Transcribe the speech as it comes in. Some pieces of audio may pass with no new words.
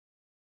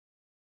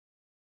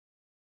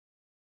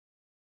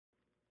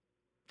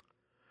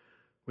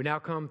We now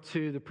come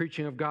to the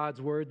preaching of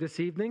God's Word this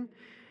evening.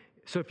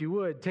 So if you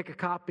would, take a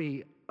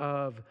copy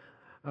of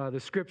the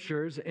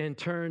Scriptures and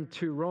turn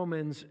to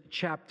Romans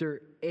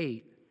chapter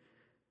 8.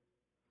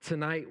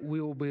 Tonight we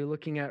will be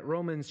looking at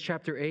Romans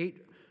chapter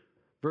 8,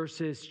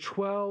 verses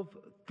 12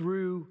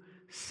 through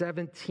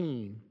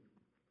 17.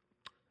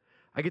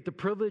 I get the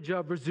privilege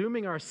of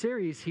resuming our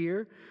series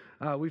here.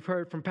 We've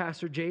heard from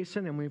Pastor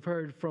Jason and we've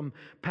heard from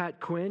Pat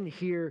Quinn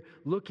here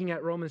looking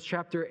at Romans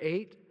chapter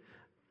 8.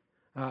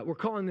 We're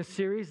calling this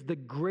series The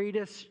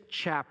Greatest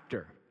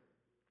Chapter.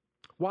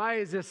 Why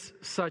is this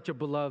such a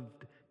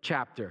beloved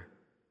chapter?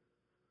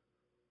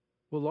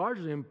 Well,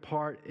 largely in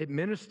part, it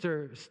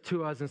ministers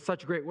to us in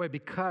such a great way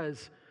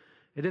because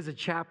it is a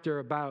chapter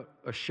about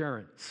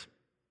assurance.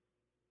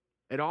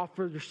 It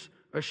offers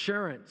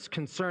assurance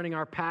concerning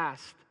our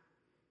past,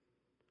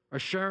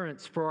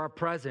 assurance for our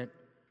present,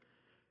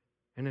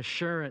 and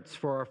assurance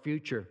for our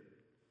future.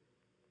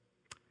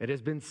 It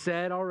has been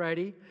said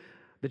already,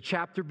 the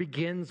chapter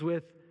begins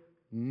with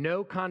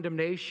no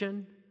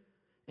condemnation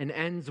and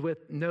ends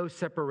with no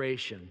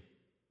separation.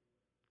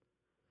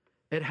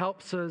 It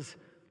helps us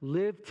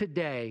live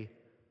today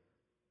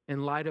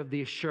in light of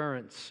the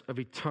assurance of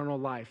eternal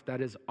life that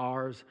is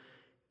ours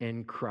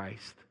in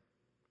Christ.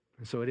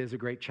 And so it is a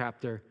great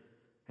chapter,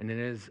 and it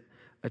is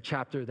a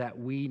chapter that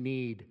we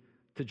need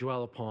to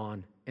dwell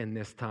upon in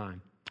this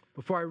time.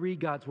 Before I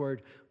read God's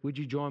word, would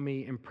you join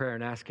me in prayer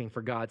and asking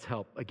for God's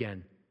help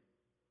again?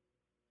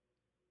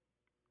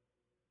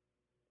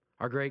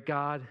 Our great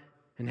God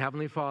and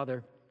Heavenly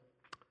Father,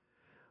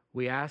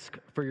 we ask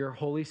for your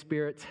Holy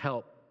Spirit's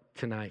help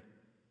tonight.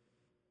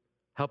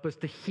 Help us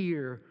to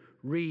hear,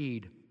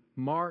 read,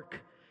 mark,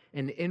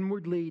 and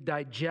inwardly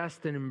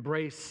digest and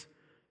embrace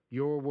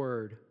your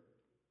word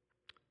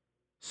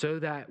so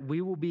that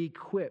we will be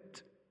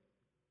equipped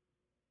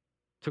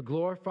to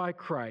glorify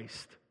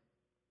Christ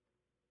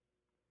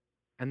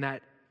and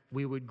that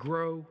we would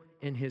grow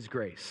in his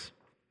grace.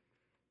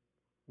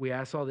 We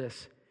ask all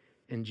this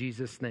in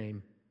Jesus'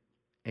 name.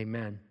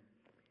 Amen.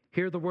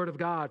 Hear the word of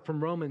God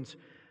from Romans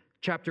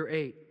chapter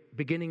 8,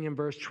 beginning in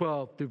verse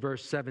 12 through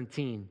verse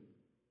 17.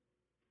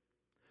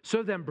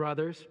 So then,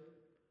 brothers,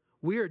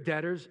 we are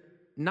debtors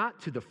not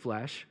to the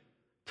flesh,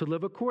 to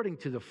live according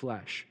to the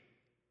flesh.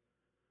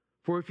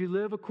 For if you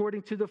live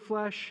according to the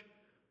flesh,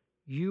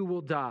 you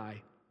will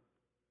die.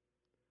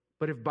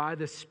 But if by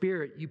the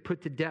Spirit you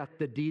put to death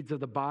the deeds of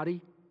the body,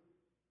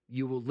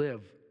 you will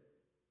live.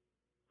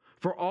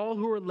 For all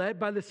who are led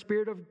by the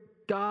Spirit of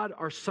God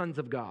are sons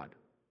of God.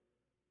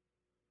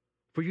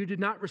 For you did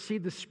not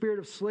receive the spirit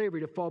of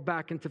slavery to fall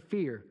back into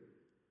fear,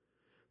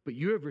 but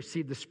you have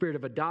received the spirit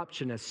of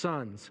adoption as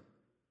sons,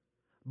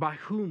 by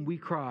whom we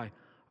cry,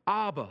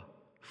 Abba,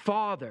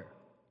 Father.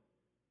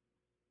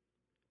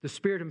 The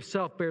Spirit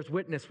himself bears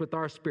witness with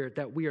our spirit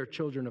that we are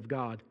children of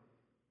God.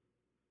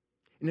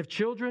 And if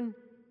children,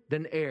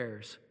 then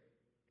heirs,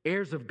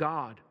 heirs of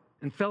God,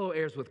 and fellow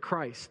heirs with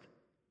Christ,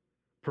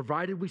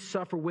 provided we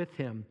suffer with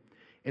him,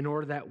 in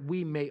order that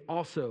we may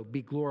also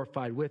be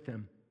glorified with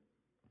him.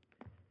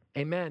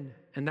 Amen.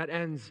 And that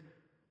ends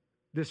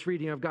this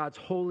reading of God's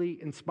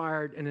holy,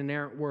 inspired, and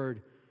inerrant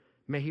word.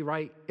 May he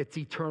write its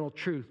eternal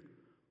truth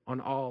on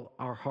all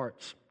our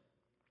hearts.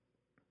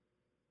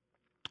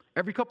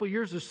 Every couple of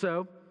years or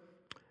so,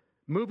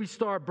 movie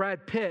star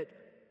Brad Pitt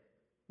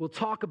will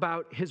talk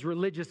about his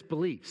religious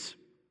beliefs.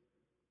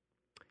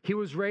 He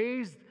was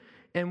raised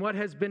in what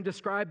has been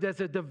described as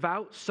a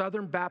devout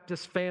Southern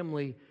Baptist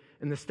family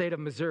in the state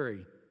of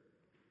Missouri.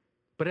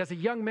 But as a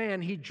young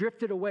man, he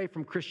drifted away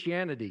from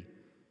Christianity.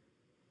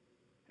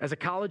 As a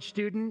college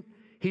student,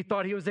 he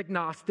thought he was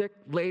agnostic.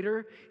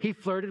 Later, he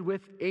flirted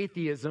with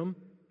atheism,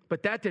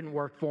 but that didn't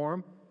work for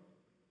him.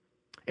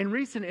 In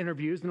recent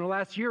interviews, in the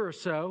last year or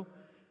so,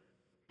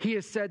 he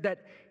has said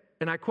that,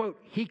 and I quote,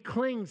 he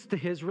clings to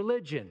his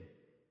religion,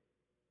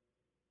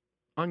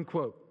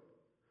 unquote.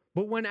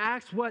 But when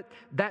asked what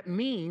that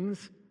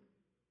means,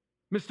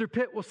 Mr.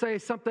 Pitt will say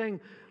something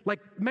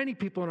like many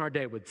people in our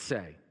day would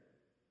say,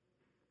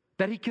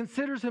 that he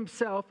considers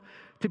himself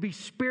to be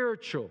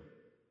spiritual.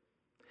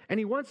 And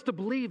he wants to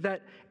believe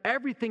that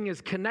everything is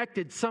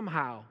connected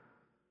somehow.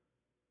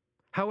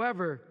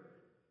 However,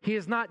 he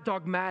is not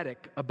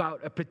dogmatic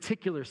about a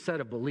particular set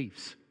of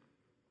beliefs.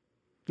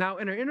 Now,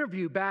 in an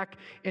interview back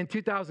in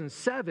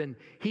 2007,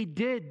 he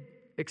did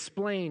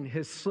explain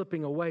his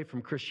slipping away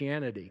from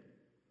Christianity.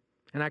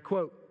 And I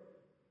quote,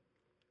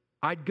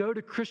 I'd go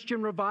to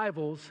Christian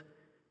revivals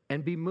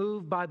and be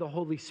moved by the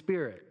Holy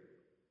Spirit.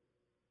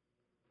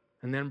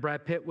 And then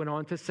Brad Pitt went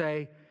on to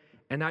say,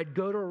 and I'd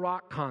go to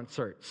rock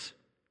concerts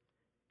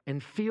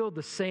and feel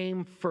the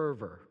same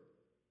fervor,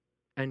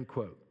 end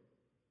quote.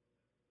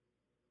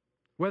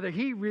 Whether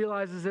he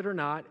realizes it or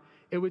not,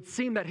 it would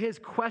seem that his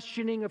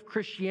questioning of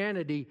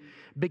Christianity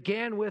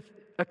began with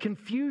a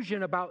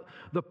confusion about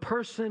the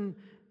person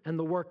and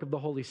the work of the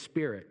Holy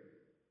Spirit.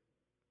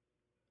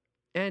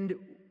 And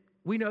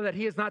we know that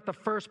he is not the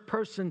first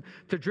person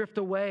to drift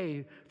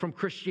away from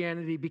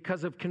Christianity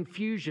because of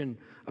confusion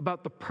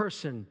about the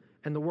person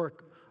and the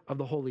work of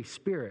the Holy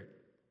Spirit.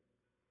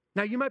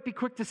 Now, you might be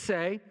quick to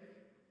say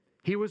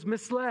he was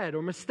misled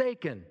or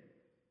mistaken,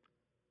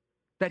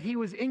 that he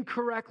was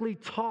incorrectly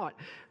taught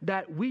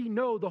that we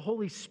know the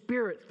Holy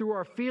Spirit through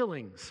our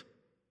feelings.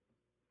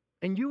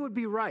 And you would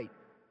be right,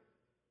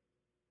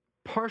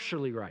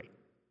 partially right.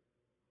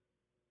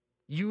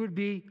 You would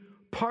be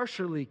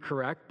partially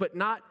correct, but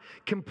not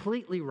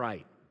completely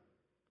right.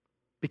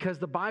 Because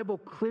the Bible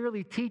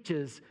clearly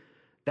teaches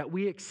that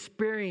we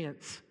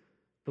experience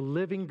the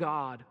living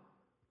God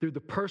through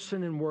the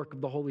person and work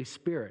of the Holy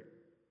Spirit.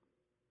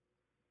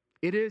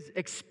 It is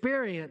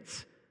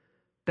experience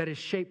that is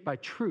shaped by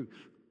truth.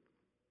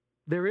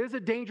 There is a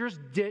dangerous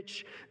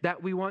ditch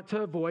that we want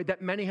to avoid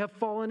that many have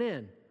fallen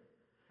in.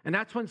 And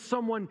that's when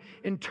someone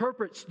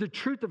interprets the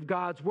truth of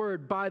God's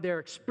word by their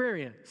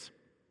experience.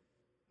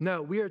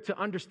 No, we are to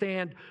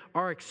understand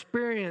our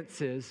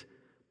experiences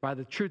by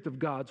the truth of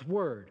God's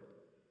word.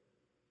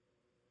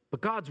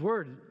 But God's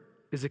word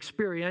is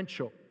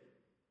experiential.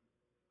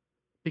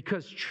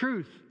 Because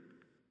truth,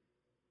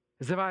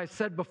 as I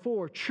said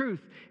before,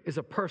 truth is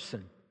a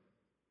person.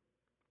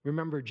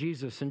 Remember,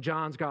 Jesus in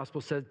John's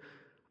gospel said,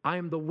 I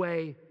am the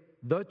way,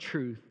 the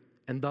truth,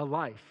 and the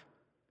life.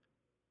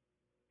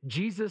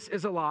 Jesus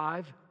is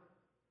alive,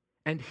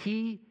 and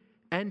he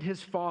and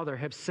his Father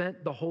have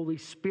sent the Holy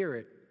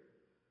Spirit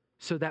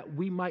so that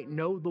we might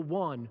know the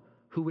one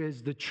who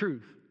is the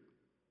truth.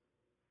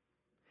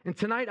 And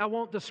tonight I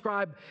won't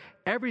describe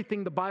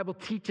everything the Bible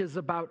teaches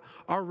about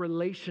our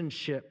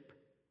relationship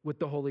with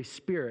the Holy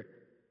Spirit,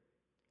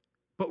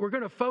 but we're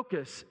going to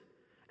focus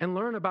and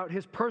learn about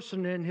his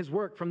person and his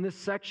work from this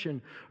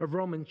section of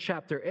Romans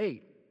chapter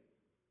 8.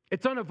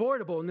 It's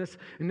unavoidable in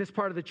this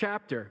part of the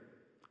chapter.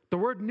 The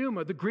word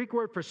pneuma, the Greek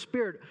word for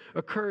spirit,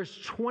 occurs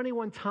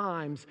 21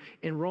 times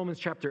in Romans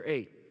chapter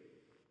 8.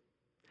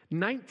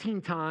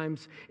 19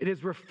 times it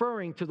is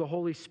referring to the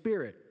Holy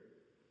Spirit.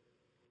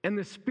 And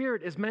the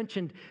Spirit is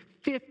mentioned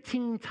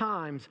 15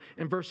 times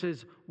in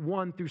verses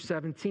 1 through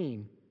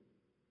 17.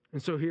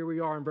 And so here we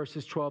are in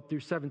verses 12 through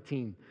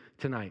 17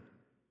 tonight.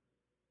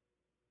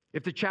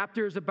 If the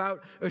chapter is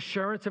about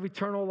assurance of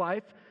eternal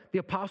life, the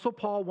Apostle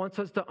Paul wants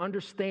us to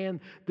understand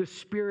the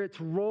Spirit's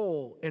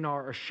role in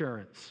our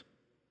assurance.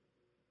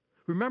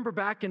 Remember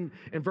back in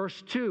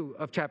verse 2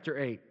 of chapter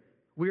 8,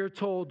 we are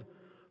told,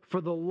 for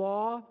the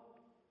law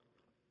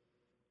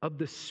of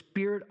the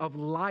Spirit of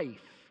life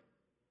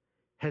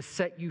has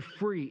set you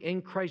free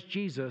in Christ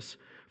Jesus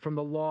from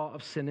the law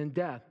of sin and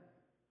death.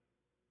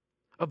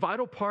 A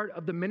vital part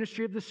of the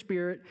ministry of the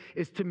Spirit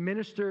is to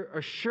minister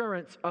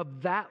assurance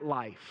of that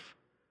life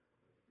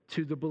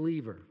to the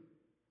believer.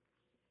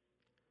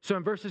 So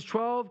in verses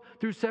 12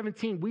 through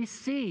 17, we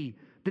see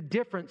the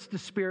difference the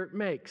Spirit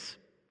makes.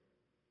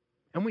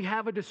 And we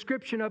have a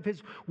description of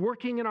his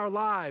working in our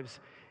lives.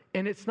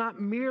 And it's not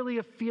merely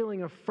a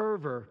feeling of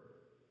fervor,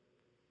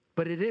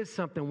 but it is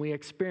something we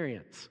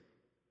experience.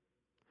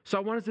 So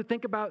I want us to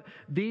think about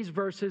these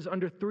verses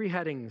under three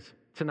headings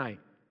tonight.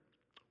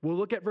 We'll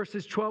look at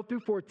verses 12 through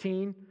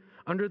 14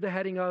 under the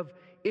heading of,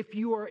 if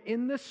you are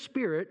in the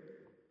Spirit,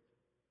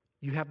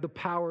 you have the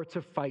power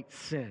to fight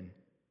sin.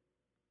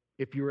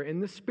 If you are in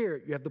the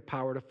Spirit, you have the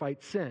power to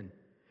fight sin.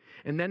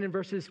 And then in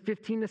verses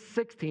 15 to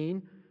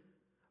 16,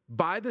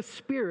 by the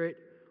Spirit,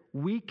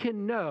 we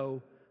can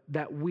know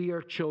that we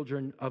are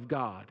children of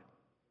God.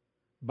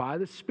 By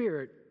the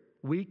Spirit,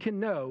 we can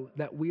know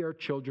that we are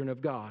children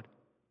of God.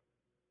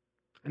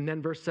 And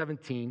then verse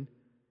 17,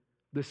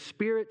 the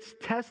Spirit's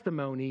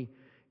testimony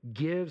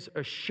gives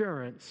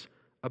assurance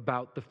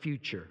about the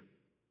future.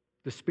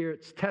 The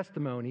Spirit's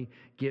testimony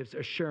gives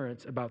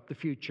assurance about the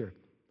future.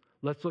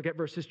 Let's look at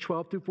verses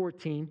 12 through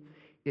 14.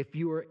 If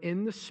you are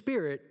in the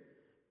Spirit,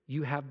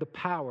 you have the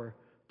power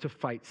to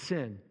fight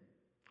sin.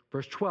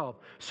 Verse 12,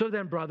 so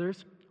then,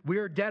 brothers, we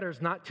are debtors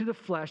not to the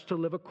flesh to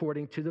live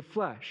according to the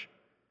flesh.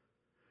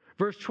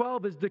 Verse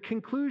 12 is the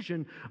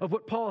conclusion of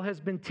what Paul has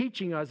been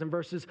teaching us in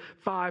verses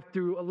 5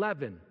 through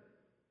 11.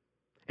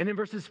 And in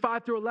verses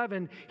 5 through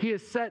 11, he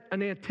has set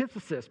an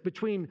antithesis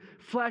between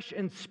flesh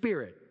and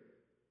spirit.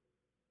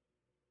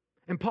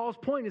 And Paul's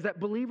point is that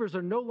believers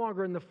are no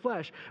longer in the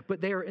flesh, but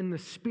they are in the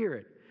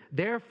Spirit.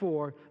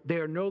 Therefore, they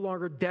are no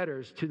longer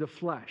debtors to the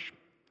flesh.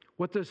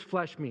 What does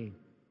flesh mean?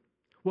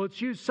 Well,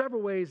 it's used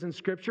several ways in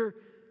Scripture.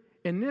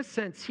 In this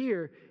sense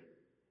here,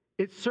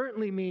 it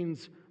certainly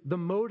means the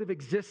mode of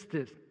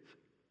existence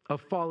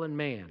of fallen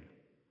man.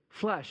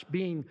 Flesh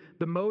being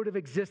the mode of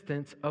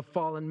existence of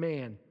fallen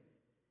man.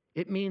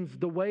 It means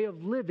the way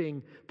of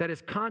living that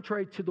is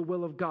contrary to the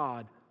will of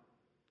God.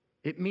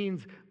 It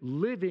means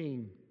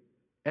living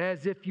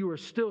as if you are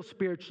still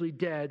spiritually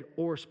dead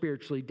or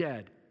spiritually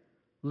dead,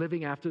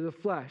 living after the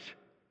flesh.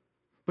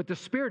 But the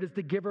Spirit is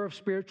the giver of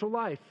spiritual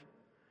life.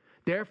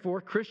 Therefore,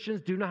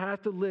 Christians do not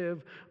have to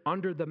live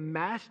under the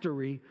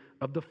mastery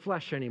of the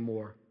flesh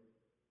anymore.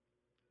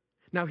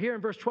 Now, here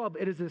in verse 12,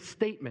 it is a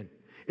statement.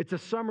 It's a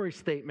summary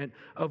statement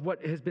of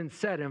what has been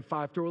said in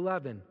 5 through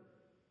 11.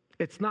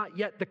 It's not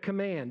yet the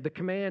command. The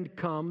command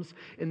comes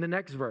in the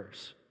next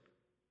verse.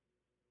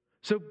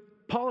 So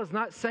Paul is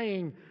not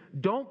saying,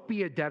 don't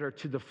be a debtor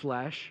to the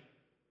flesh,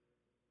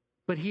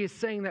 But he is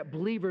saying that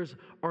believers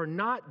are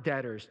not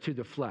debtors to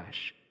the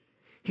flesh.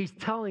 He's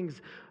telling us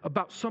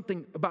about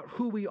something about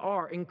who we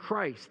are in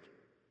Christ.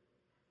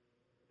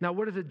 Now,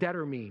 what does a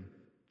debtor mean?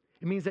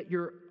 It means that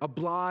you're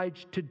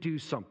obliged to do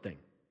something.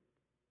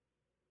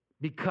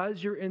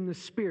 Because you're in the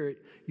Spirit,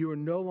 you are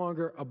no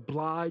longer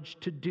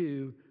obliged to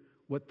do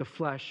what the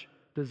flesh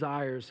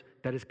desires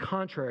that is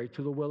contrary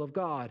to the will of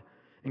God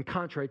and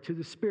contrary to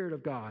the Spirit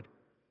of God.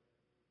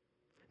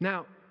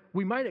 Now,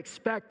 we might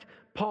expect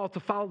Paul to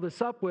follow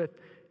this up with,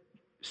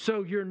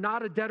 so you're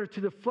not a debtor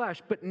to the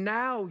flesh, but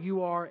now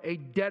you are a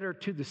debtor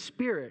to the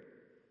Spirit.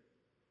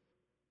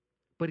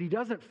 But he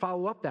doesn't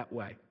follow up that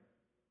way.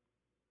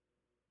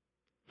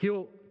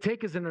 He'll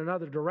take us in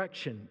another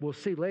direction. We'll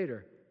see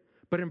later.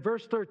 But in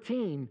verse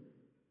 13,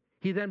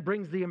 he then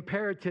brings the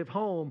imperative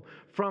home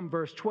from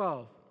verse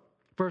 12.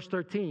 Verse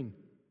 13,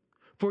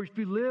 for if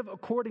you live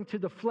according to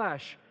the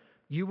flesh,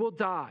 you will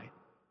die.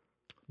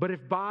 But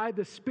if by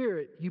the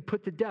Spirit you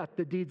put to death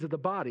the deeds of the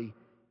body,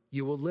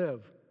 you will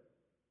live.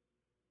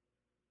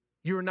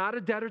 You are not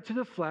a debtor to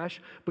the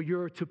flesh, but you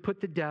are to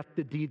put to death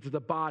the deeds of the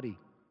body.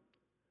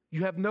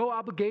 You have no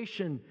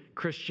obligation,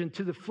 Christian,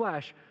 to the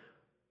flesh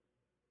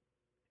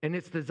and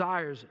its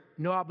desires,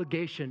 no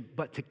obligation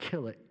but to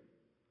kill it.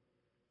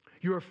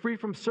 You are free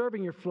from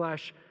serving your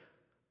flesh,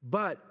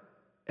 but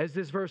as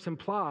this verse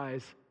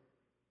implies,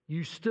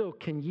 you still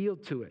can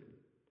yield to it.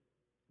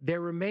 There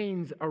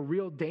remains a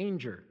real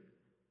danger.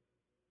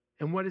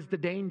 And what is the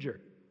danger?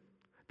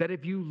 That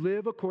if you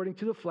live according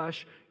to the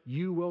flesh,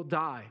 you will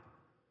die.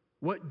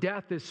 What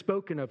death is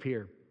spoken of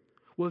here?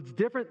 Well, it's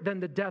different than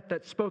the death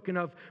that's spoken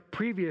of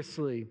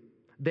previously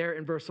there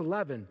in verse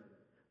 11.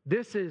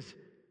 This is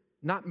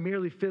not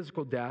merely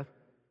physical death,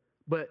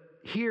 but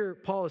here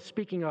Paul is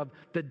speaking of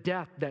the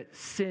death that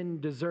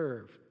sin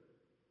deserved.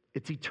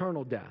 It's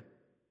eternal death.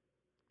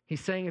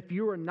 He's saying if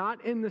you are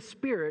not in the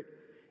Spirit,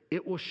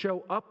 it will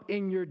show up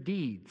in your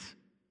deeds.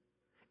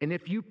 And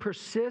if you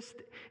persist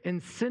in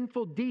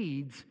sinful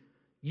deeds,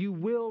 you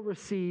will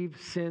receive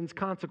sin's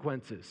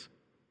consequences.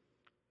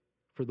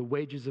 For the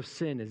wages of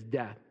sin is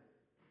death.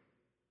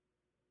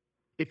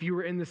 If you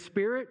are in the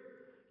Spirit,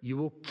 you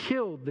will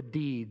kill the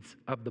deeds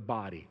of the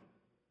body.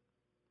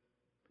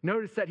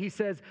 Notice that he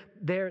says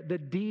they're the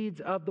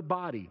deeds of the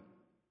body.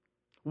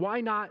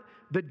 Why not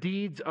the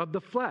deeds of the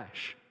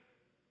flesh?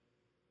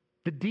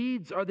 The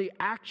deeds are the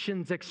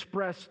actions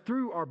expressed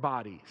through our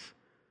bodies.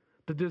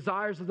 The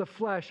desires of the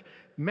flesh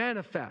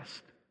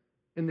manifest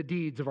in the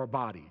deeds of our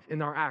bodies,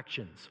 in our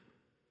actions.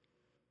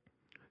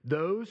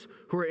 Those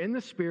who are in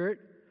the Spirit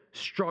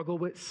struggle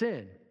with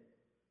sin.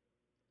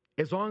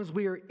 As long as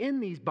we are in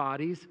these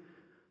bodies,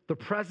 the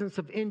presence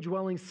of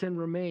indwelling sin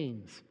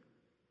remains.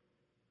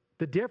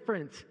 The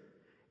difference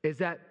is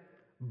that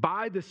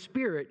by the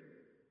Spirit,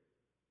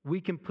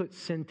 we can put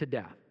sin to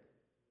death.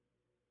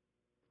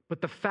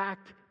 But the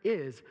fact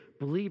is,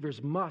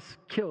 believers must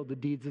kill the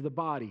deeds of the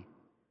body.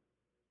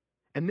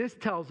 And this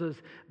tells us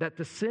that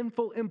the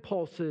sinful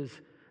impulses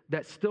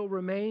that still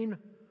remain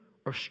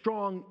are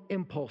strong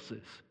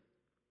impulses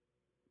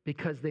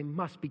because they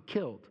must be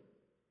killed.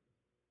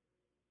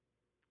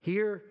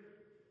 Here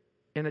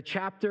in a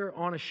chapter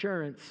on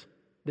assurance,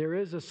 there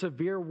is a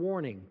severe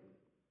warning.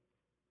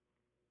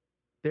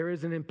 There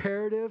is an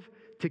imperative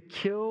to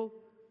kill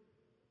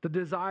the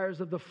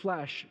desires of the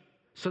flesh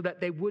so that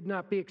they would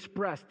not be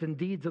expressed in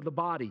deeds of the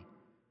body.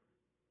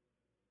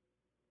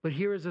 But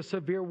here is a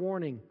severe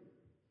warning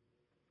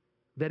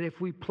that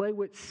if we play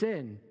with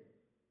sin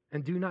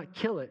and do not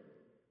kill it,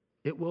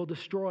 it will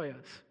destroy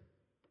us.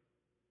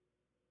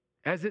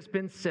 As it's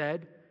been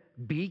said,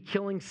 be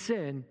killing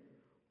sin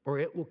or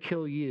it will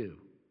kill you.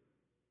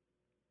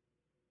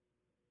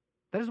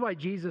 That is why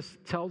Jesus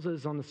tells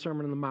us on the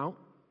Sermon on the Mount,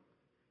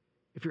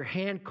 if your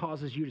hand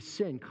causes you to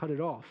sin, cut it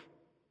off.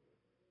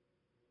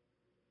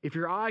 If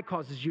your eye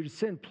causes you to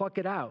sin, pluck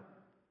it out.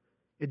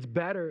 It's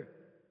better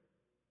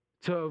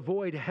to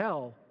avoid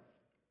hell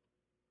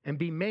and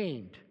be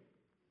maimed.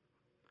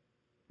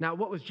 Now,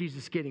 what was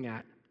Jesus getting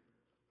at?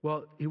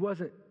 Well, he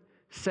wasn't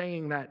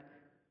saying that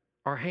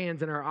our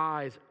hands and our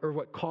eyes are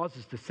what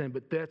causes the sin,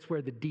 but that's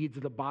where the deeds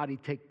of the body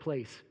take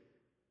place.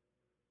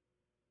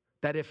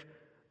 That if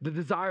the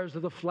desires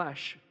of the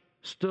flesh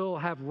still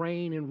have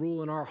reign and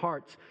rule in our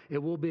hearts, it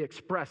will be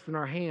expressed in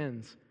our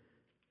hands,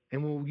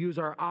 and we'll use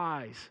our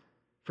eyes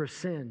for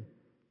sin.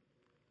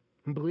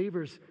 And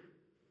believers,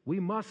 we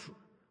must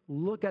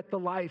look at the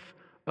life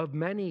of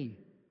many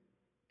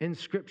in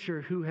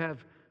Scripture who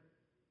have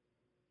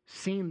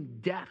seen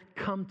death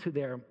come to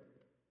them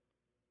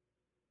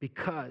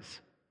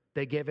because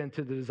they gave in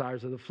to the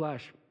desires of the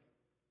flesh.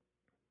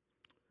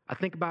 I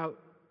think about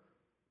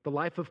the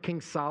life of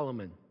King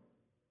Solomon.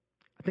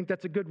 I think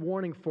that's a good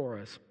warning for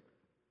us.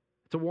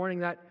 It's a warning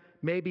that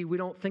maybe we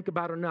don't think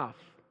about enough.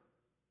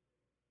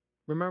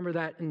 Remember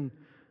that in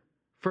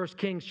 1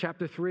 Kings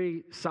chapter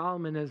 3,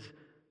 Solomon as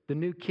the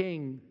new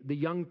king, the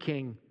young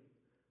king,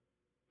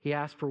 he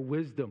asked for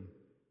wisdom.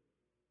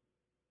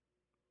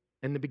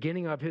 And the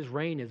beginning of his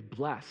reign is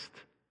blessed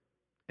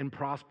and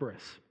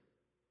prosperous.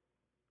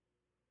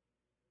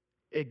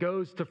 It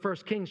goes to 1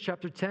 Kings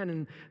chapter 10,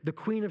 and the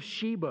Queen of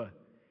Sheba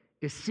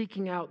is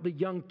seeking out the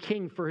young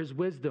king for his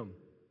wisdom.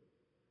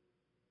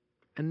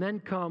 And then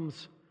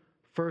comes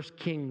 1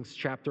 Kings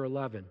chapter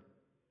 11.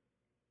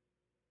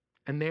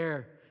 And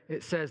there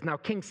it says, "Now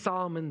King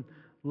Solomon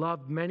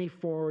loved many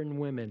foreign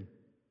women,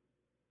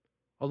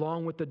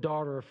 along with the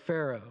daughter of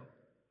Pharaoh,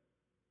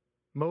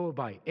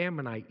 Moabite,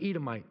 Ammonite,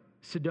 Edomite,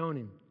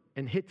 Sidonian,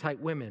 and Hittite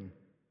women,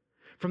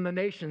 from the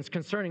nations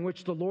concerning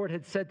which the Lord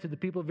had said to the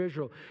people of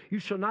Israel, 'You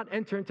shall not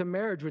enter into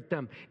marriage with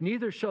them,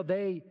 neither shall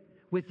they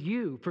with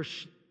you, for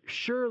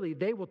surely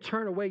they will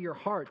turn away your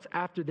hearts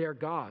after their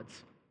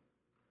gods.'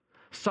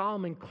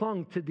 Solomon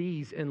clung to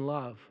these in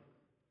love.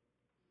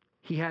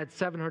 He had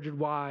 700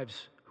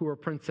 wives who were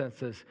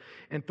princesses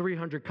and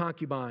 300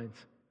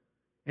 concubines,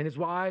 and his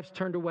wives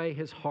turned away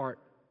his heart.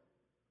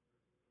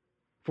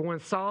 For when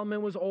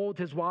Solomon was old,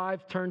 his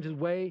wives turned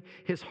away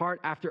his heart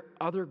after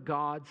other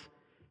gods,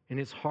 and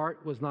his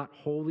heart was not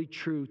wholly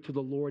true to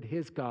the Lord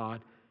his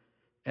God,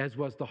 as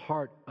was the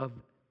heart of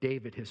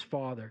David his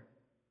father."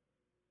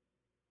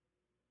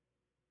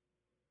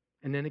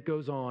 And then it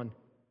goes on,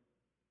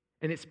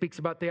 and it speaks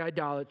about the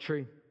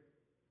idolatry.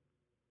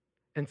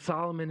 And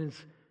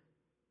Solomon's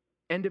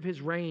end of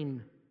his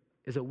reign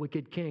is a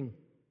wicked king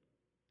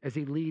as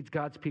he leads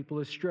God's people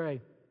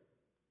astray.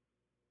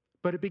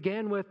 But it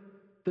began with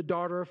the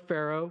daughter of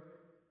Pharaoh,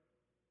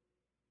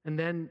 and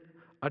then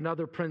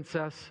another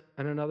princess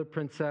and another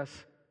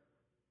princess.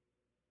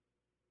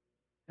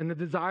 And the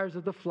desires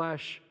of the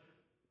flesh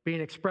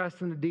being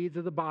expressed in the deeds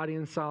of the body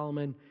in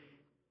Solomon,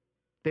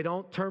 they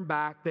don't turn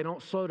back, they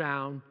don't slow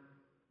down,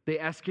 they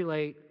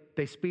escalate,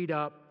 they speed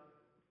up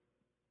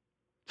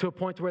to a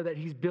point where that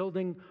he's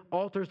building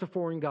altars to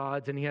foreign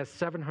gods, and he has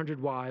 700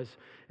 wives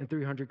and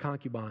 300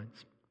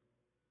 concubines.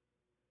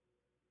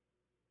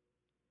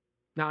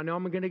 Now, I know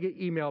I'm going to get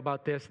email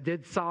about this.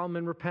 Did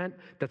Solomon repent?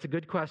 That's a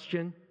good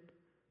question.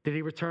 Did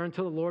he return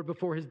to the Lord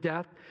before his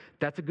death?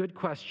 That's a good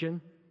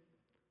question.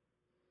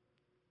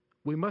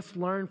 We must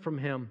learn from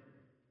him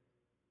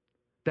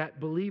that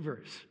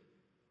believers,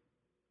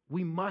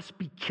 we must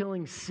be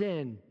killing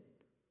sin,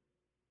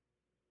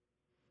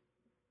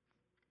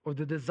 or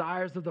the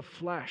desires of the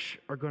flesh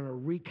are going to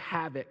wreak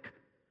havoc,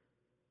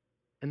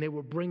 and they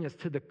will bring us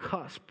to the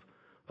cusp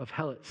of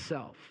hell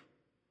itself.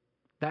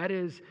 That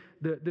is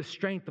the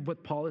strength of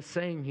what Paul is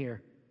saying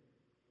here.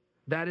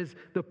 That is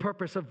the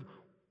purpose of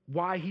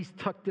why he's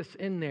tucked this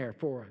in there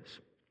for us.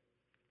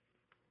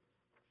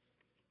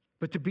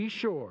 But to be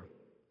sure,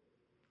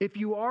 if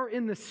you are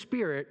in the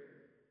Spirit,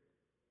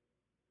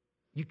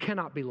 you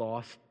cannot be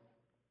lost.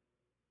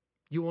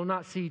 You will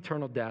not see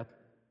eternal death.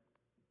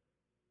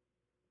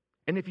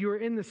 And if you are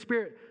in the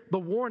Spirit, the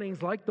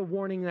warnings, like the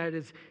warning that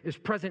is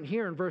present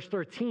here in verse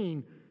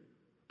 13,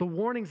 the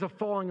warnings of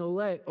falling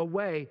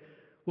away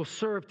will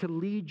serve to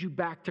lead you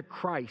back to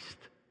Christ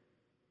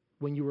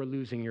when you are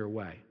losing your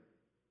way.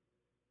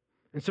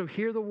 And so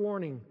hear the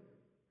warning,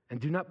 and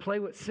do not play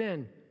with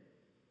sin,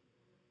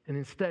 and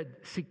instead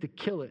seek to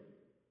kill it.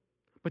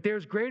 But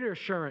there's greater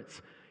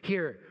assurance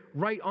here,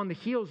 right on the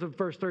heels of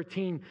verse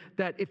 13,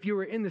 that if you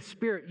are in the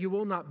Spirit, you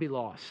will not be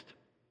lost.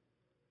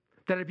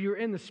 That if you are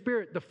in the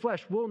Spirit, the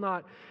flesh will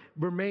not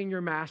remain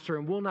your master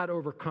and will not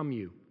overcome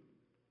you.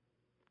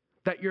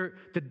 That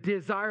the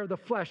desire of the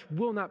flesh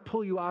will not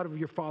pull you out of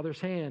your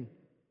Father's hand.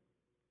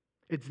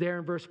 It's there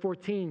in verse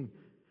 14.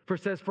 For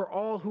it says, "For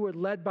all who are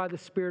led by the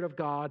Spirit of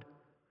God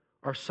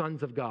are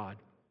sons of God."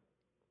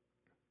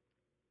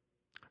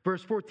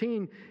 Verse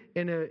 14,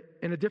 in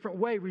a different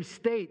way,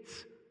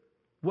 restates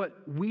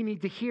what we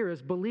need to hear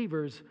as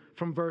believers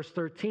from verse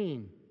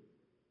 13.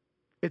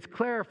 It's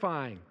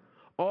clarifying.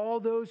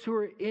 All those who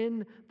are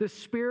in the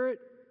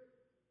Spirit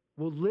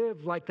will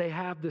live like they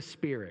have the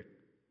Spirit,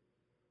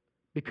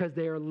 because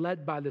they are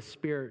led by the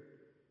Spirit.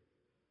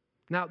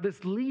 Now,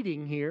 this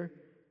leading here,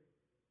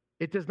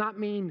 it does not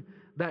mean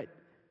that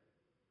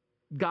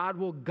God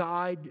will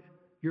guide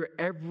your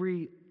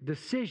every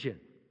decision.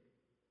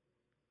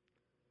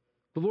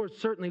 The Lord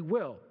certainly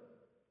will.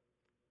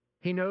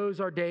 He knows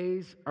our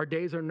days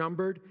are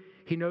numbered.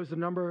 He knows the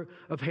number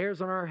of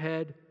hairs on our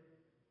head.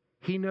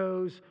 He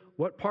knows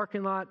what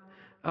parking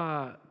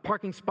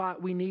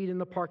spot we need in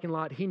the parking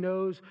lot. He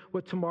knows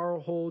what tomorrow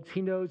holds.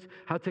 He knows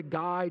how to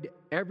guide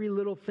every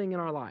little thing in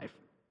our life.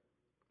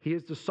 He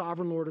is the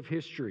sovereign Lord of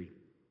history.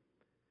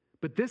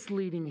 But this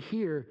leading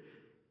here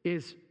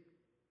is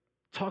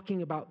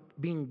talking about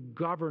being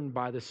governed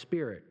by the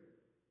Spirit.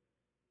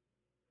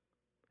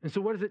 And so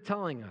what is it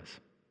telling us?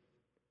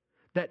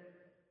 That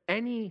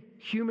any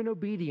human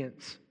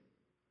obedience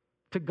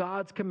to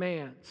God's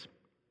commands,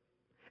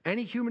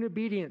 any human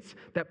obedience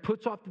that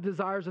puts off the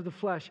desires of the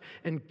flesh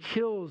and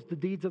kills the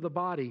deeds of the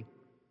body,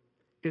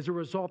 is a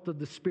result of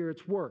the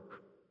Spirit's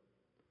work.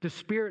 The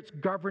Spirit's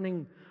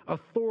governing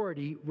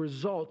authority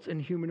results in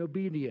human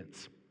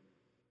obedience.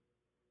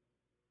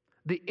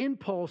 The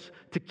impulse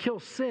to kill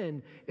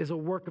sin is a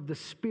work of the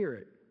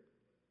Spirit.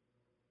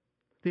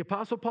 The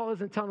Apostle Paul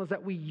isn't telling us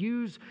that we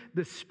use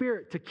the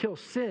Spirit to kill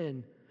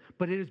sin,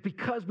 but it is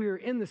because we are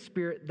in the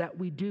Spirit that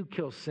we do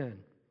kill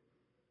sin.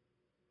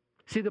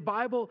 See, the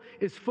Bible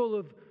is full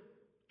of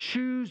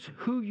choose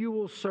who you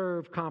will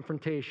serve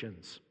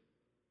confrontations,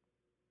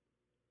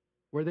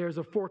 where there's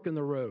a fork in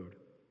the road.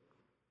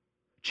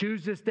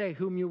 Choose this day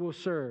whom you will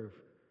serve.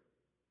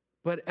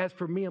 But as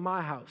for me and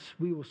my house,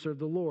 we will serve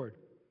the Lord.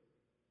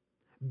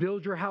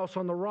 Build your house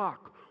on the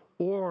rock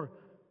or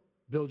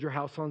build your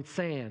house on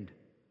sand.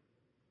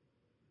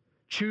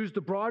 Choose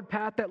the broad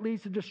path that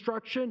leads to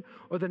destruction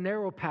or the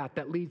narrow path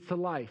that leads to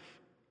life.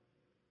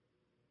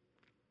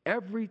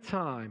 Every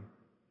time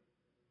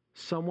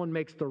someone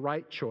makes the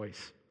right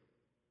choice,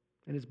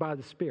 and it's by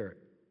the Spirit.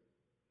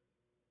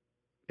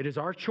 It is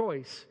our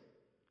choice.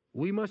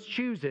 We must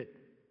choose it.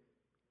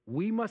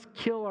 We must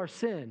kill our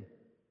sin.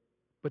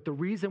 But the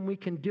reason we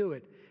can do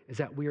it is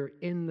that we are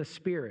in the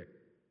Spirit.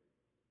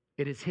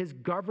 It is His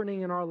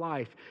governing in our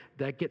life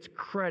that gets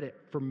credit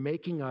for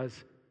making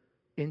us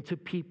into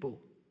people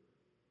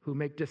who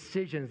make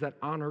decisions that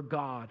honor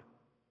God,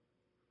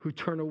 who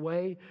turn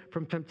away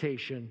from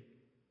temptation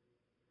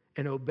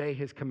and obey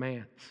His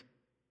commands.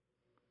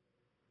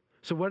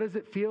 So what does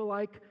it feel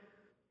like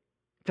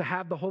to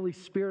have the Holy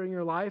Spirit in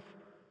your life?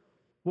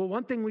 Well,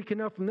 one thing we can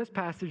know from this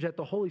passage that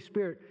the Holy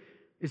Spirit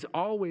is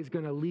always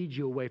going to lead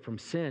you away from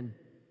sin.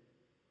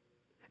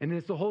 And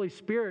it's the Holy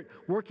Spirit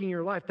working in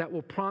your life that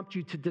will prompt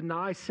you to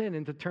deny sin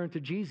and to turn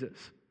to Jesus.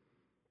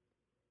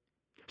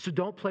 So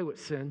don't play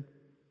with sin.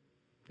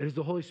 It is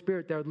the Holy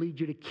Spirit that would lead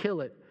you to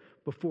kill it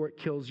before it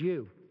kills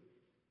you.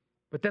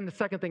 But then the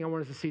second thing I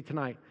want us to see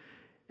tonight,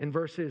 in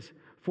verses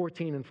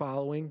 14 and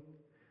following,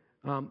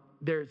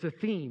 there's a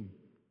theme.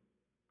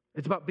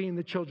 It's about being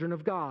the children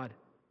of God.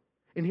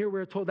 And here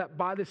we're told that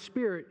by the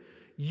Spirit,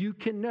 you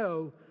can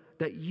know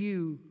that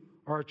you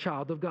are a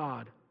child of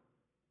God.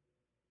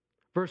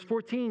 Verse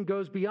 14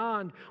 goes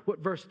beyond what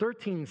verse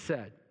 13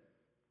 said.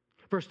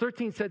 Verse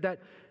 13 said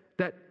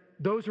that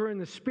those who are in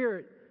the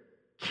Spirit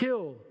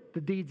kill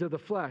the deeds of the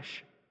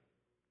flesh.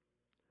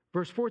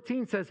 Verse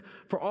 14 says,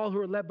 for all who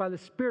are led by the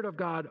Spirit of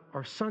God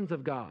are sons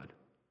of God.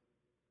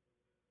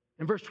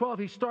 In verse 12,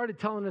 he started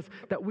telling us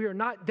that we are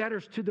not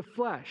debtors to the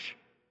flesh.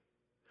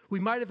 We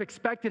might have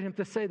expected him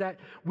to say that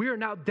we are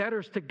now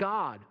debtors to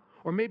God,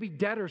 or maybe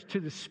debtors to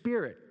the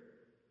Spirit.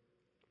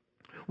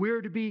 We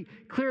are to be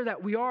clear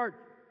that we are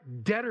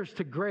debtors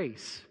to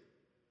grace.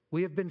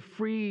 We have been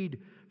freed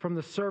from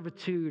the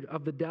servitude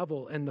of the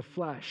devil and the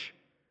flesh.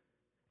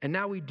 And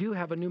now we do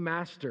have a new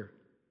master.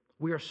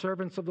 We are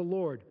servants of the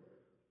Lord.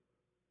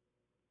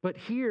 But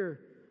here,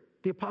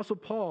 the Apostle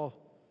Paul,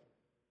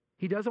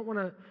 he doesn't want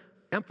to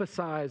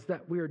emphasize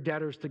that we are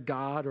debtors to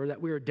God or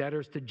that we are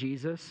debtors to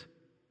Jesus.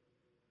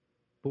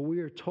 But we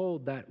are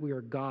told that we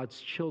are God's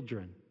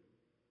children.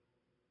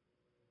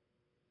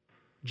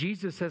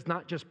 Jesus has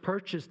not just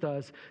purchased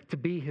us to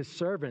be His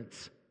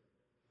servants,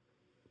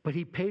 but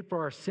He paid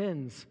for our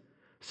sins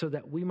so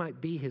that we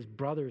might be His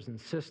brothers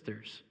and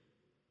sisters.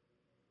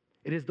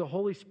 It is the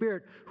Holy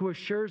Spirit who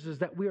assures us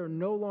that we are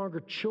no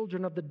longer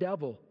children of the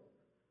devil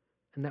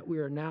and that we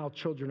are now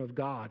children of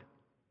God.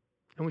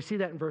 And we see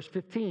that in verse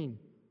 15.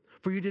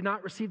 For you did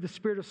not receive the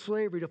spirit of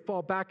slavery to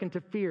fall back into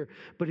fear,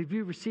 but if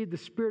you received the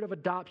spirit of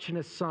adoption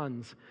as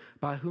sons,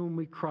 by whom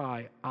we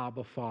cry,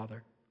 Abba,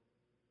 Father.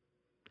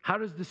 How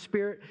does the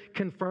Spirit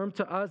confirm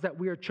to us that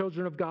we are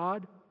children of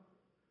God?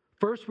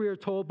 First, we are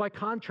told by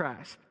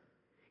contrast,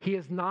 He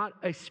is not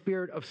a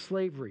spirit of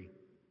slavery.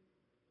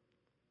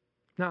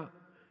 Now,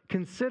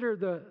 consider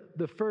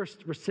the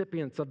first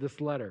recipients of this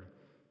letter,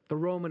 the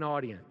Roman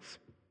audience.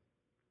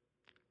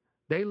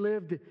 They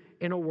lived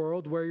in a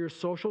world where your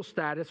social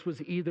status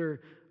was either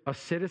a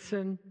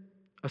citizen,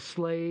 a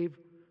slave,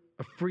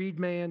 a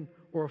freedman,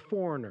 or a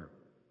foreigner.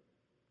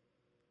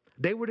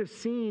 They would have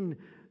seen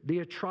the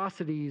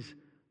atrocities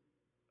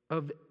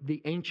of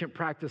the ancient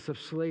practice of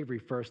slavery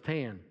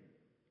firsthand.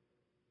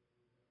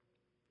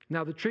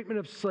 Now, the treatment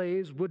of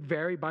slaves would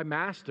vary by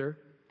master,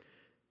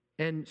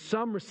 and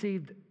some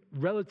received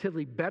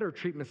relatively better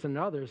treatments than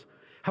others.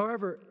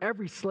 However,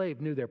 every slave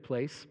knew their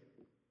place.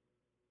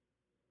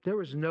 There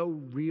was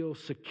no real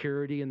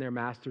security in their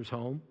master's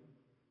home.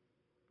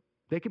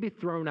 They could be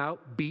thrown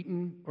out,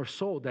 beaten, or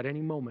sold at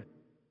any moment.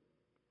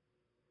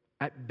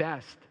 At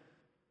best,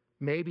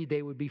 maybe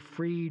they would be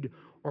freed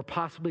or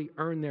possibly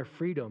earn their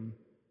freedom,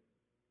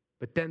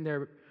 but then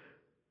their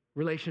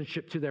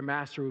relationship to their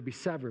master would be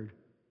severed.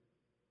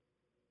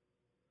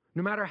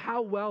 No matter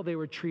how well they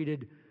were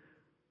treated,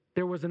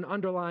 there was an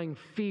underlying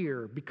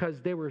fear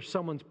because they were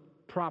someone's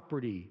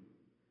property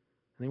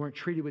and they weren't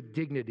treated with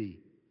dignity.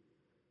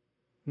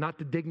 Not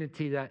the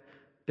dignity that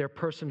their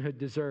personhood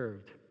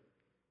deserved.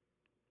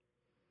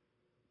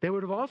 They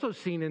would have also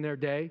seen in their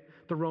day,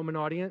 the Roman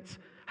audience,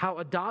 how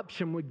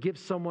adoption would give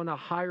someone a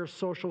higher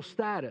social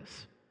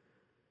status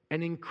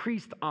and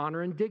increased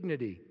honor and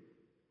dignity.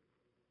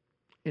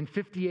 In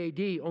 50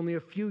 AD, only a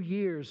few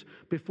years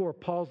before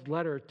Paul's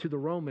letter to the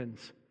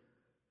Romans,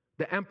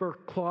 the Emperor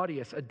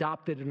Claudius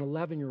adopted an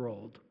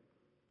 11-year-old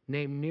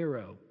named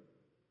Nero.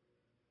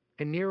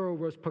 And Nero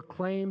was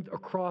proclaimed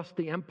across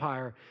the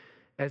empire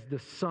as the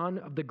son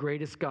of the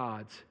greatest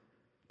gods,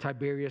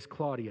 Tiberius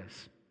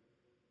Claudius.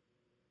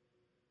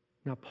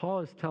 Now, Paul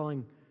is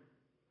telling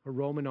a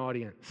Roman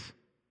audience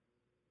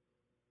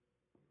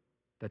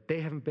that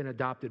they haven't been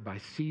adopted by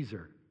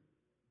Caesar,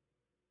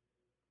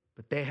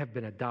 but they have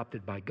been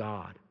adopted by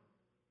God.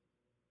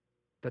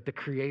 That the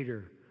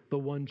Creator, the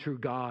one true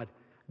God,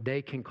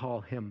 they can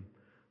call him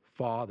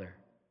Father.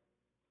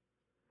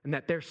 And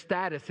that their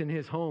status in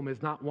his home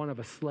is not one of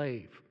a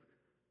slave,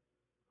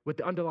 with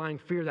the underlying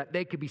fear that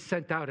they could be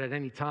sent out at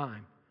any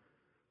time.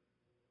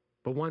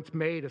 But once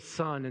made a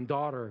son and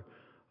daughter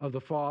of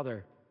the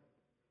Father,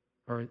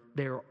 or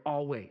they are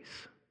always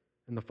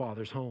in the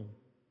Father's home.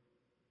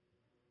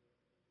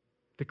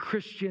 The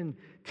Christian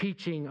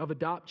teaching of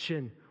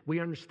adoption, we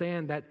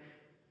understand that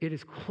it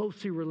is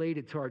closely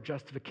related to our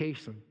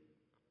justification.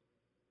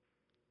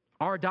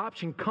 Our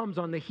adoption comes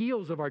on the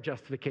heels of our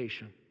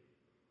justification.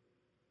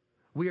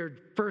 We are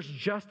first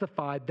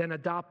justified, then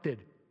adopted.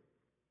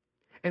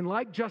 And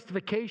like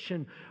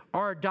justification,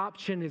 our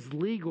adoption is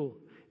legal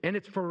and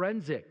it's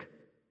forensic.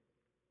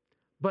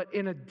 But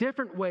in a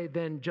different way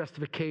than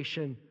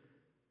justification,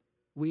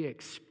 we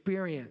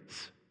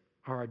experience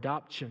our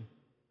adoption.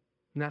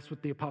 And that's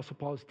what the Apostle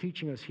Paul is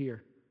teaching us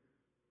here.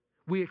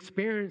 We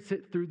experience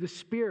it through the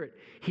Spirit.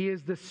 He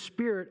is the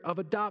Spirit of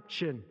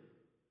adoption.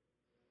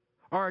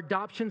 Our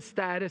adoption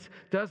status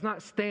does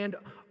not stand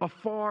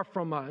afar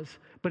from us,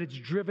 but it's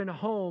driven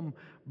home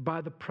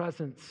by the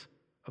presence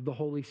of the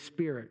Holy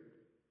Spirit.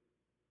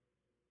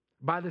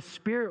 By the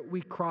Spirit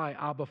we cry,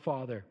 Abba,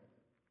 Father.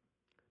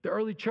 The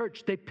early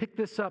church, they picked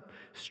this up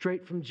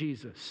straight from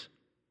Jesus.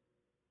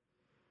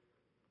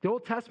 The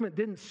Old Testament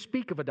didn't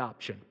speak of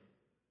adoption.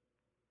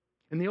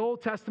 In the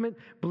Old Testament,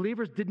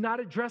 believers did not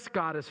address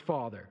God as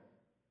Father.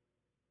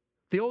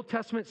 The Old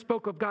Testament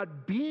spoke of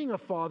God being a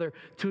father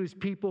to his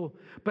people,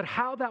 but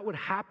how that would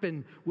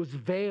happen was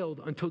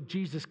veiled until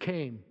Jesus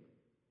came.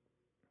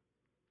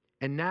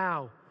 And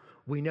now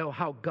we know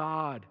how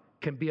God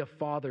can be a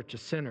father to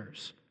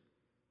sinners.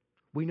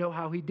 We know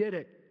how he did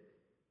it.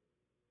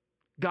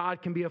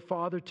 God can be a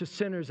father to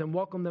sinners and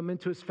welcome them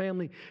into his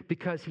family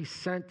because he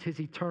sent his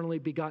eternally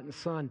begotten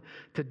Son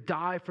to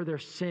die for their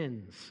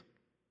sins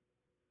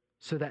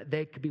so that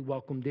they could be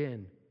welcomed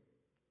in.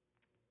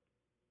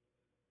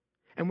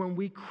 And when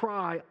we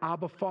cry,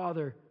 Abba,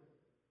 Father,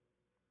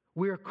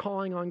 we are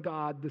calling on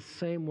God the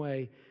same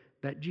way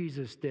that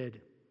Jesus did.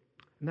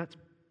 And that's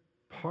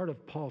part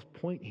of Paul's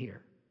point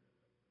here.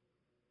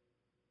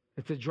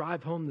 It's to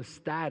drive home the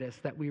status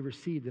that we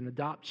received in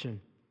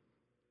adoption.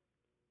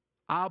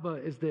 Abba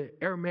is the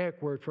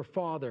Aramaic word for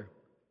father.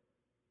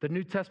 The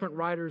New Testament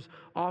writers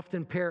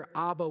often pair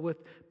Abba with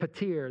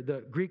pater,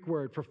 the Greek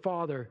word for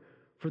father,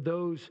 for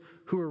those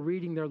who were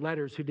reading their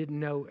letters who didn't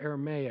know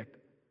Aramaic.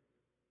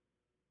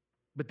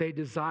 But they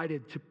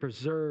decided to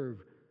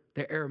preserve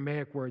the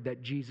Aramaic word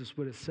that Jesus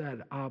would have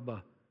said,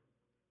 Abba.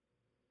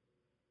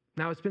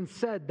 Now, it's been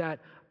said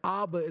that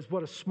Abba is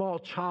what a small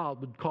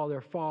child would call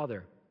their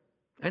father.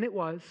 And it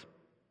was.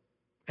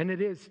 And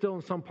it is still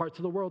in some parts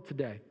of the world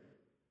today.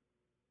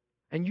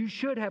 And you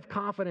should have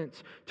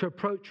confidence to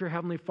approach your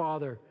Heavenly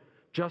Father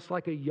just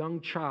like a young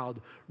child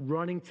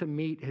running to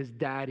meet his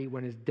daddy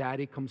when his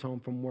daddy comes home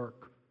from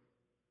work.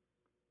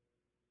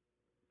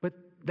 But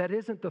that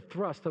isn't the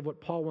thrust of what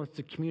Paul wants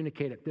to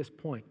communicate at this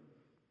point.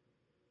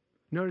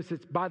 Notice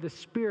it's by the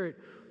Spirit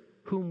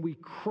whom we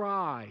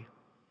cry.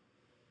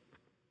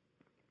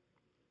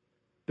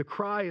 The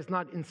cry is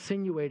not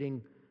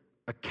insinuating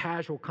a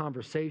casual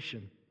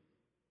conversation.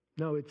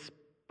 No, it's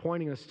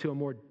pointing us to a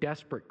more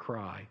desperate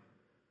cry.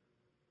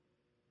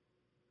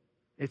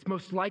 It's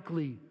most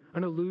likely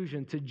an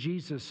allusion to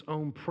Jesus'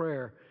 own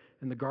prayer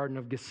in the Garden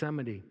of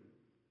Gethsemane.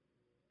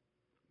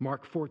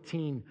 Mark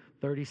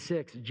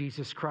 14:36,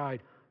 Jesus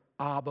cried,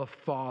 Abba,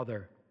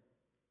 Father,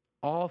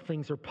 all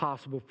things are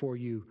possible for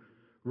you.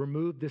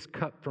 Remove this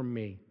cup from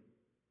me.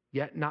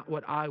 Yet not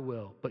what I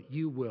will, but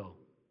you will.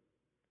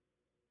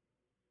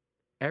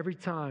 Every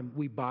time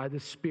we, by the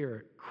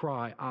Spirit,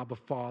 cry, Abba,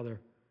 Father,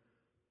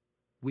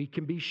 we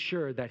can be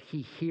sure that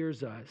he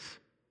hears us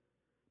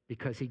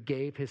because he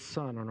gave his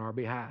Son on our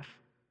behalf.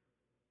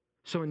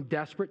 So in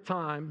desperate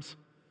times,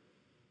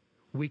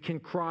 we can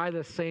cry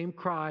the same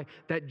cry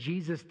that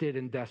Jesus did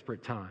in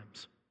desperate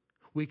times.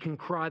 We can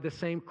cry the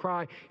same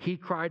cry he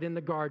cried in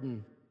the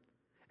garden.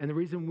 And the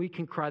reason we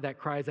can cry that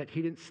cry is that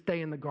he didn't stay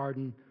in the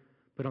garden,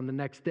 but on the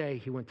next day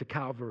he went to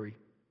Calvary.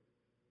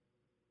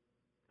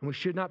 And we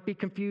should not be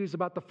confused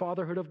about the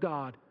fatherhood of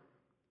God,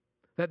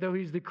 that though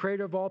he's the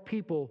creator of all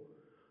people,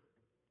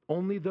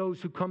 only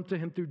those who come to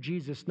him through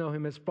Jesus know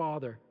him as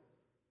Father.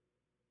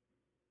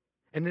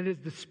 And it is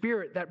the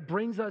Spirit that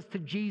brings us to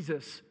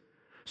Jesus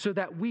so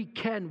that we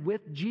can,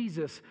 with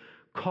Jesus,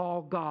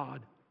 call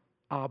God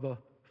Abba,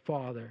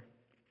 Father.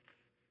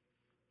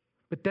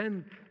 But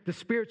then the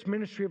Spirit's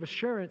ministry of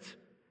assurance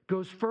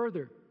goes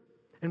further.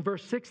 In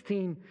verse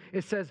 16,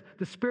 it says,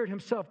 the Spirit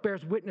himself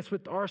bears witness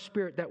with our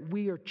spirit that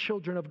we are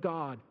children of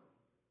God.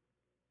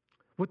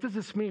 What does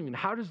this mean?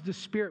 How does the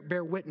Spirit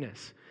bear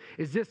witness?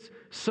 Is this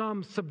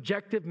some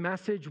subjective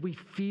message we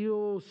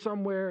feel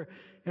somewhere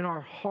in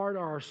our heart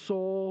or our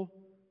soul?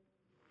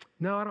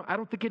 No, I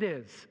don't think it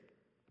is.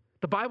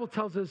 The Bible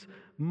tells us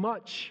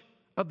much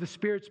of the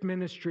Spirit's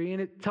ministry,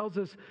 and it tells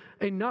us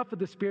enough of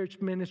the Spirit's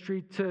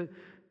ministry to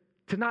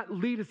not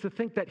lead us to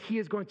think that He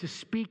is going to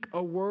speak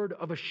a word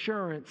of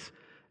assurance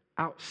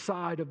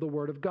outside of the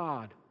Word of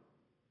God.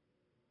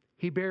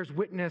 He bears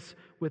witness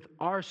with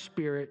our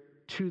spirit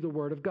to the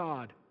Word of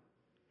God.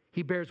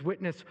 He bears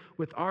witness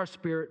with our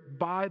spirit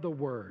by the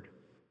Word.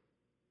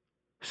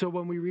 So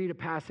when we read a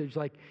passage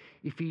like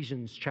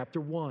Ephesians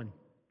chapter 1,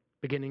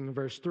 beginning in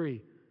verse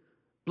 3,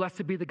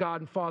 blessed be the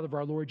God and Father of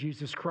our Lord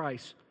Jesus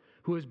Christ,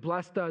 who has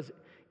blessed us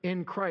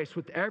in Christ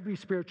with every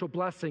spiritual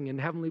blessing in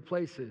heavenly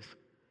places,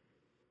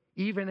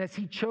 even as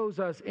He chose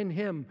us in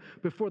Him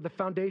before the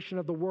foundation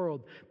of the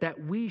world,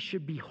 that we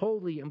should be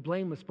holy and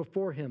blameless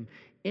before Him.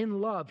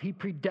 In love, He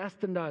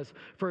predestined us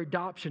for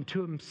adoption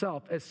to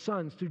Himself as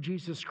sons through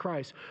Jesus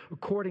Christ,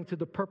 according to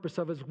the purpose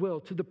of His will,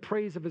 to the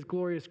praise of His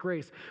glorious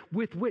grace,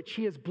 with which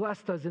He has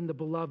blessed us in the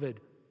Beloved.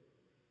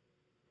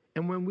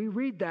 And when we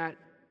read that,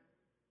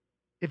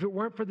 if it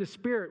weren't for the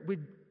Spirit, we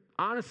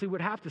honestly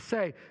would have to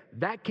say,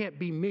 that can't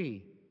be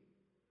me.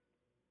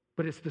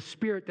 But it's the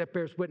Spirit that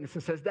bears witness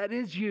and says, that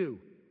is you.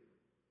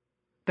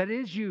 That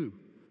is you.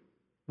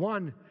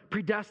 One,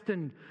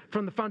 predestined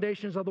from the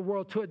foundations of the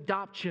world to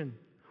adoption.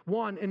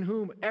 One in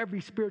whom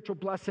every spiritual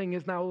blessing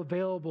is now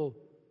available.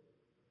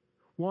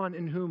 One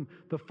in whom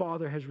the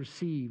Father has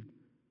received.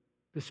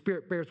 The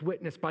Spirit bears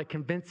witness by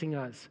convincing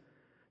us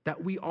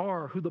that we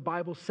are who the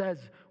Bible says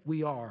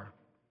we are.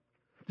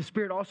 The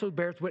Spirit also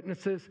bears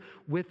witnesses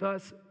with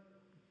us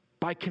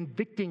by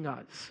convicting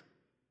us.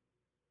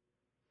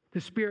 The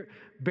Spirit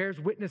bears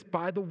witness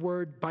by the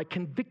Word, by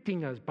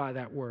convicting us by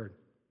that Word.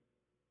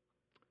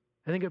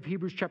 I think of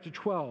Hebrews chapter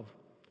 12,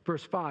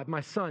 verse 5. My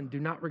son, do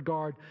not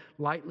regard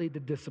lightly the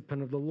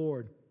discipline of the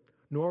Lord,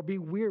 nor be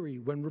weary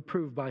when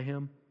reproved by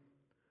Him.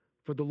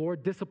 For the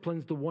Lord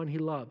disciplines the one He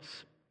loves,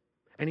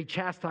 and He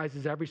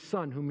chastises every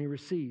son whom He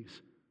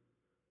receives.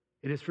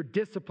 It is for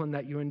discipline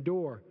that you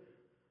endure.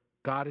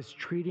 God is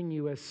treating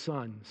you as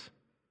sons.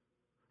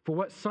 For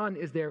what son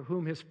is there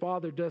whom his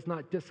father does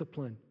not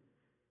discipline?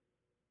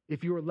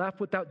 If you are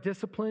left without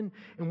discipline,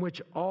 in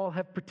which all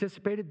have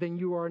participated, then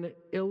you are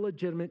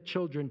illegitimate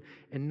children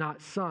and not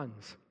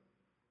sons.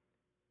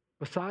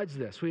 Besides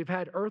this, we have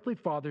had earthly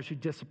fathers who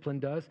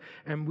disciplined us,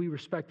 and we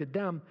respected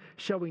them.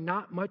 Shall we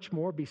not much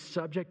more be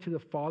subject to the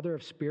Father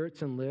of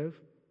spirits and live?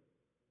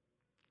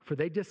 For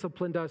they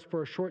disciplined us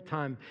for a short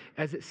time,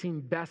 as it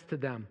seemed best to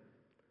them.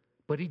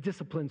 But He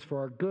disciplines for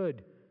our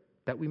good,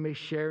 that we may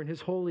share in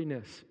His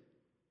holiness.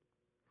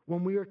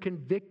 When we are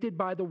convicted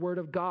by the Word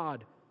of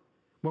God,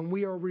 when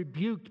we are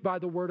rebuked by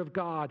the Word of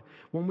God,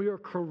 when we are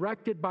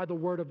corrected by the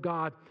Word of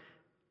God,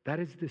 that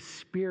is the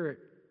Spirit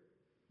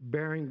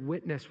bearing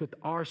witness with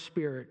our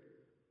spirit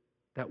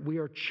that we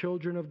are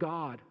children of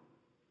God.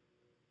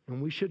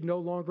 And we should no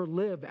longer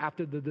live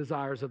after the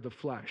desires of the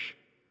flesh.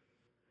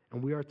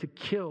 And we are to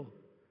kill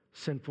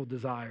sinful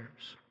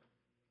desires.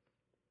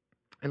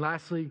 And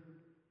lastly,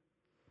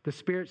 the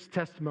Spirit's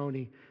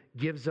testimony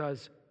gives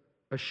us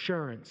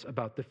assurance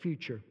about the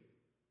future.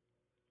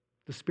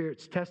 The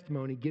Spirit's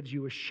testimony gives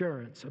you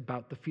assurance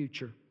about the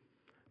future.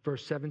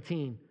 Verse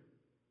 17,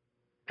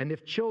 and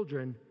if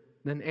children,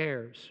 then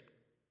heirs,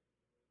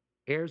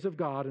 heirs of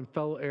God and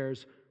fellow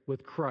heirs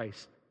with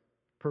Christ,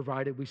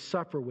 provided we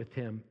suffer with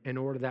Him in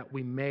order that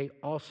we may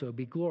also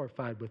be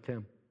glorified with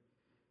Him.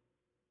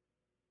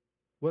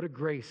 What a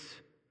grace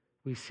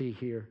we see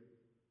here.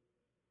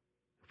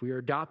 If we are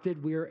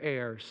adopted, we are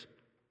heirs.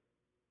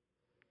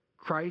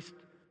 Christ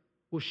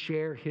will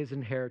share His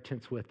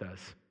inheritance with us.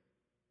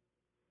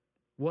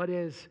 What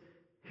is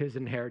His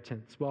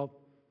inheritance? Well,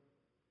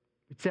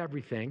 it's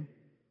everything.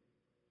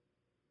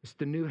 It's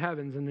the new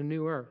heavens and the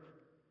new earth.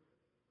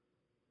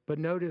 But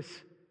notice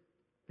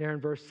there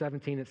in verse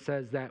 17 it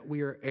says that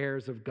we are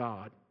heirs of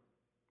God.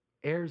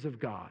 Heirs of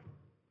God.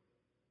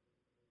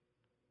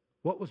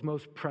 What was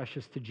most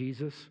precious to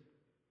Jesus?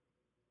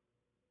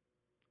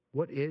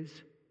 What is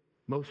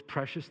most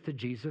precious to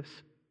Jesus?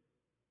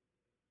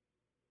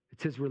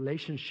 It's His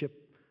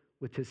relationship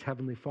with His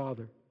Heavenly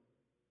Father.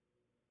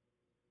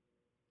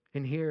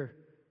 And here,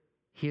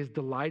 He is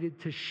delighted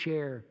to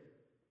share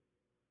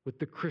with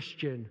the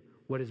Christian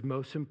what is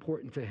most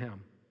important to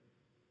him,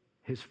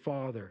 His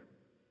Father.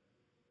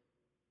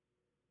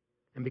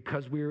 And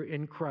because we are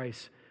in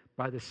Christ,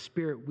 by the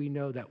Spirit, we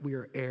know that we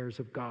are heirs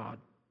of God.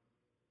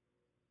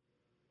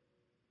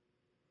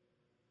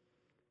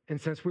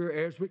 And since we are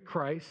heirs with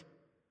Christ,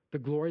 the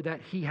glory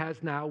that He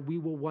has now, we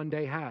will one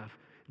day have.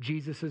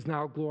 Jesus is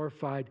now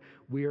glorified.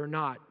 We are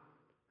not.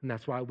 And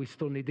that's why we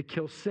still need to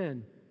kill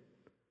sin.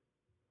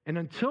 And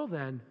until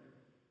then,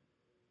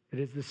 it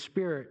is the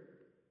Spirit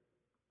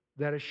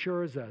that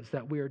assures us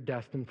that we are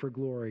destined for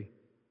glory.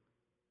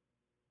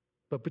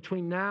 But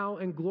between now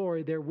and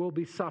glory, there will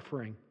be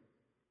suffering.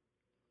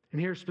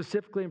 And here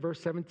specifically in verse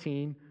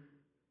 17,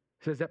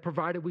 it says that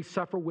provided we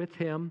suffer with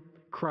Him,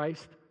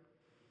 Christ,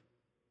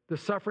 the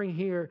suffering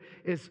here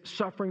is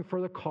suffering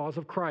for the cause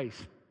of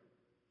Christ.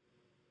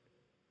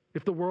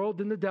 If the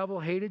world and the devil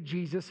hated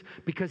Jesus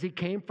because He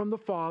came from the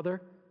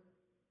Father,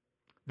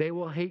 They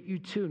will hate you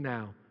too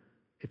now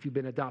if you've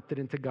been adopted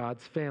into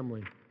God's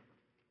family.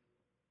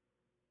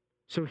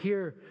 So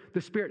here,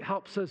 the Spirit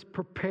helps us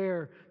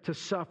prepare to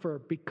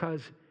suffer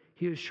because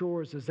He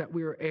assures us that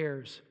we are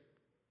heirs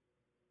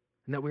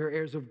and that we are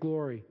heirs of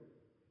glory.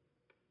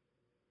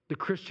 The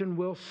Christian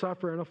will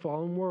suffer in a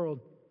fallen world.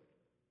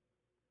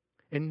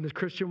 And the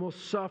Christian will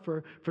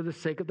suffer for the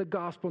sake of the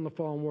gospel in the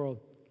fallen world.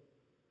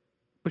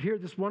 But here,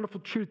 this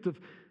wonderful truth of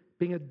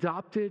being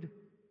adopted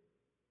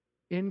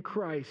in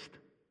Christ,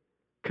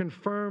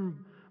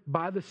 confirmed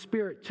by the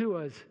Spirit to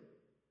us,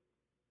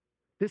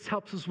 this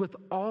helps us with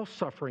all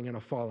suffering in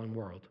a fallen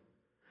world.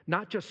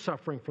 Not just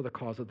suffering for the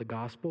cause of the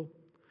gospel,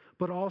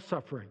 but all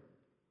suffering.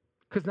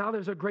 Because now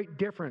there's a great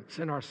difference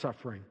in our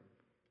suffering.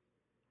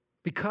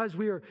 Because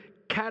we are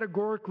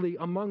categorically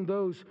among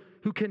those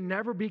who can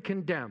never be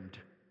condemned.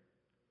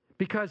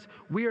 Because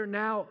we are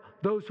now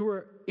those who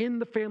are in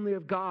the family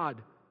of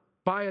God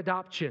by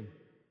adoption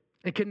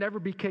and can never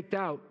be kicked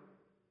out.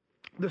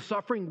 The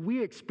suffering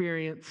we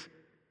experience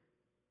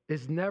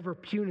is never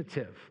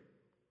punitive.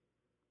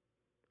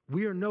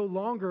 We are no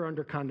longer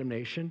under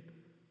condemnation.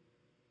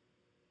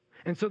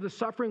 And so the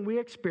suffering we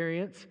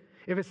experience,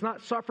 if it's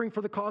not suffering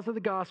for the cause of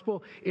the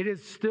gospel, it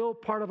is still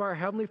part of our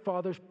Heavenly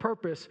Father's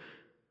purpose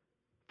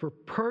for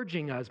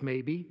purging us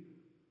maybe,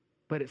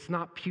 but it's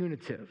not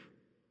punitive.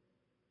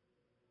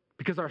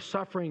 Because our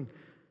suffering,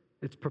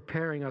 it's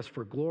preparing us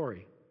for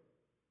glory.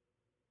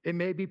 It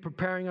may be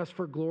preparing us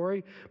for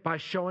glory by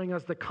showing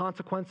us the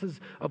consequences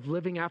of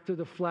living after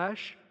the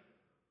flesh,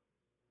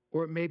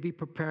 or it may be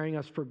preparing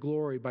us for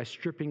glory by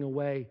stripping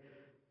away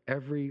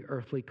every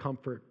earthly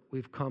comfort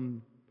we've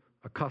come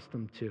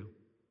accustomed to.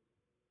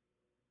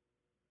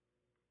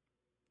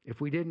 If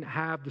we didn't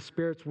have the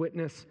Spirit's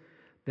witness,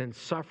 then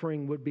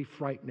suffering would be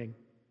frightening.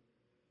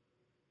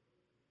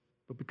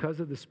 But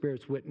because of the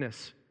Spirit's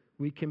witness,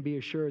 we can be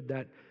assured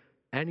that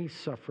any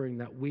suffering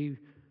that we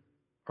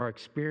are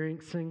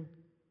experiencing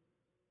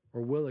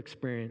or will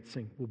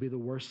be the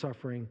worst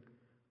suffering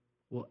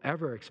we'll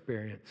ever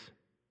experience,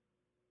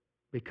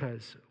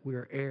 because we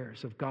are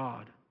heirs of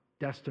God,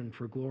 destined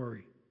for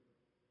glory.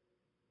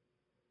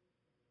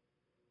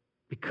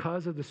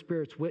 Because of the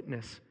Spirit's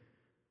witness,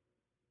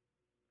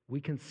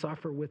 we can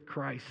suffer with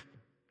Christ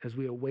as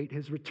we await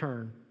His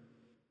return.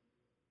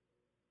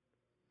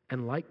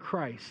 And like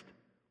Christ,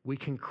 we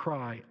can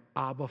cry,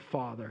 Abba,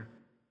 Father,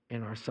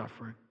 in our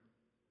suffering.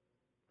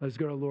 Let's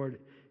go to the Lord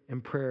in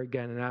prayer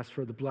again and ask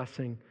for the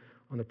blessing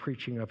on the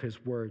preaching of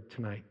His word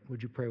tonight.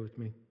 Would you pray with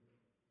me?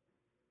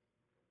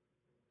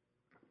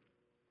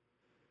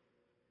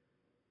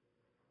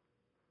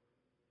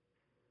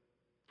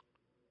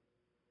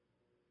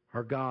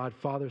 Our God,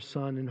 Father,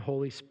 Son, and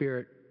Holy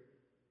Spirit,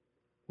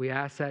 we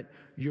ask that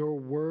your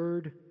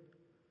word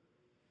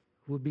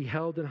would be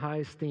held in high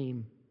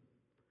esteem,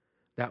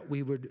 that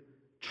we would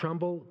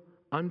tremble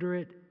under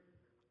it,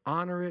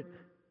 honor it,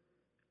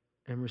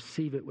 and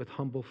receive it with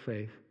humble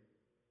faith.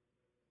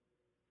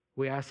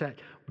 We ask that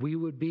we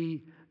would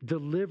be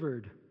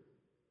delivered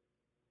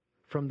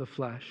from the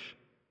flesh,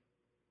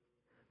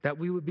 that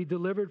we would be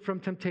delivered from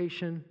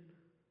temptation,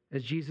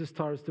 as Jesus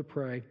taught us to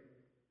pray,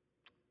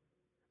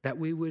 that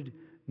we would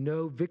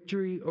know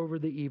victory over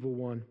the evil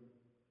one,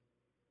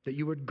 that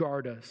you would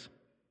guard us.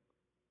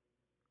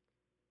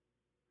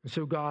 And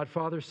so God,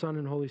 Father, Son,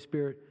 and Holy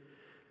Spirit,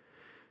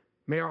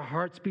 may our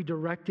hearts be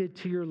directed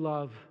to your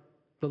love,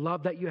 the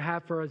love that you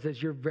have for us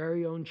as your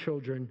very own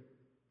children.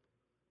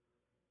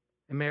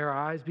 And may our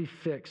eyes be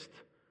fixed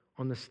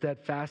on the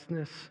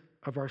steadfastness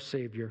of our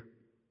Savior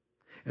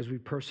as we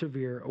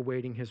persevere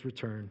awaiting His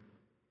return.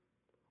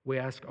 We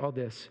ask all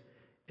this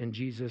in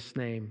Jesus'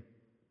 name.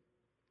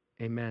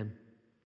 Amen.